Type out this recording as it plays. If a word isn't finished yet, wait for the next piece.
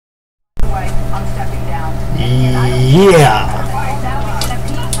Yeah.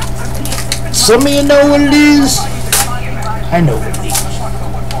 Some of you know what it is. I know what it is.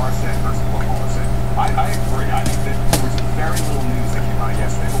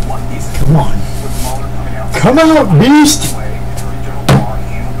 Come on. Come out, beast!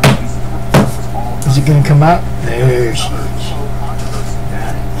 Is it gonna come out? There she is.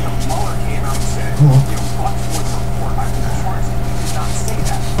 Come on.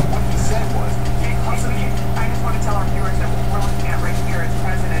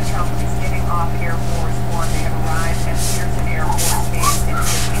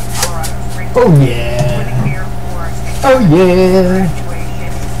 Oh yeah. Oh yeah.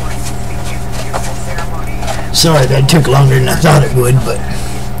 Sorry that took longer than I thought it would, but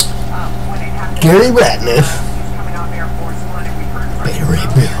Gary Ratliff-Beta Ray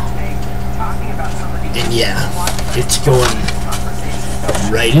Bill. And yeah, it's going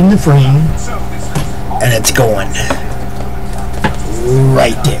right in the frame, and it's going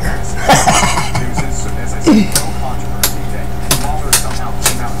right there.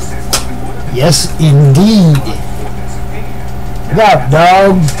 Yes, indeed. Look out,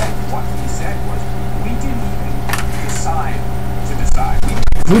 dog.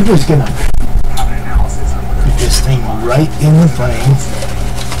 We're just gonna put this thing right in the frame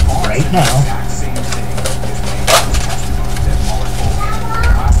right now.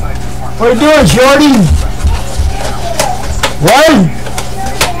 What are you doing, Shorty? What?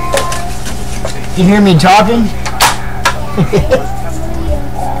 You hear me talking?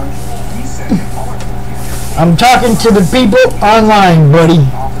 I'm talking to the people online, buddy.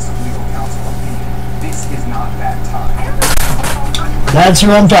 That's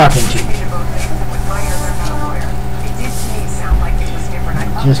who I'm talking to.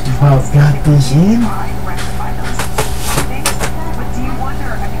 Just about got this in.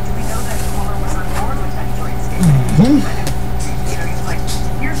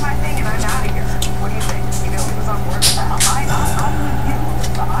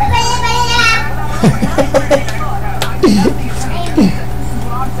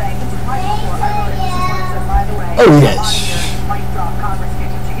 Oh yes.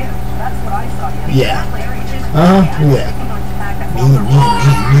 Yeah. Yeah.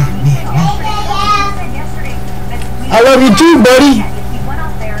 I love you too, buddy.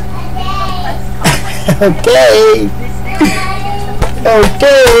 Okay.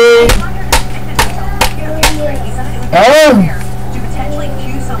 Okay. Oh.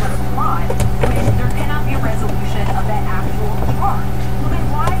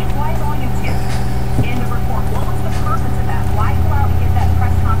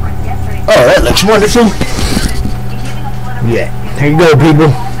 Oh, that looks wonderful. Yeah, there you go,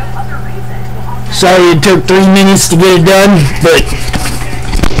 people. Sorry it took 3 minutes to get it done, but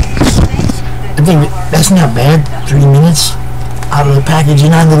I think that's not bad. 3 minutes out of the package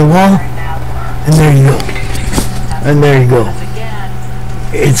and onto the wall, and there you go. And there you go.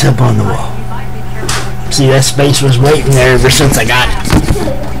 It's up on the wall. See, that space was waiting there ever since I got it.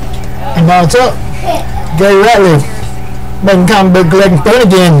 And now it's up. Gary Ratliff, making comic book collecting fun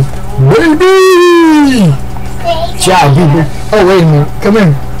again. Baby! Ciao, people. Oh, wait a minute. Come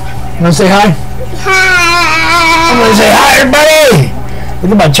here. You want to say hi? Hi! I'm going to say hi, everybody! Look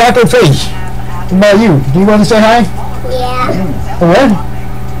at my chocolate face. What about you? Do you want to say hi? Yeah. What?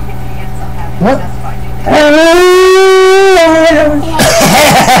 What?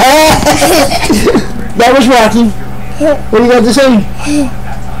 That was Rocky. What do you got to say?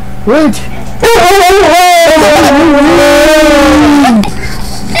 What?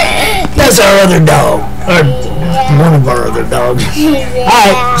 That's our other dog. Or one of our other dogs.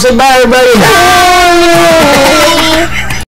 Alright, say bye everybody. Bye.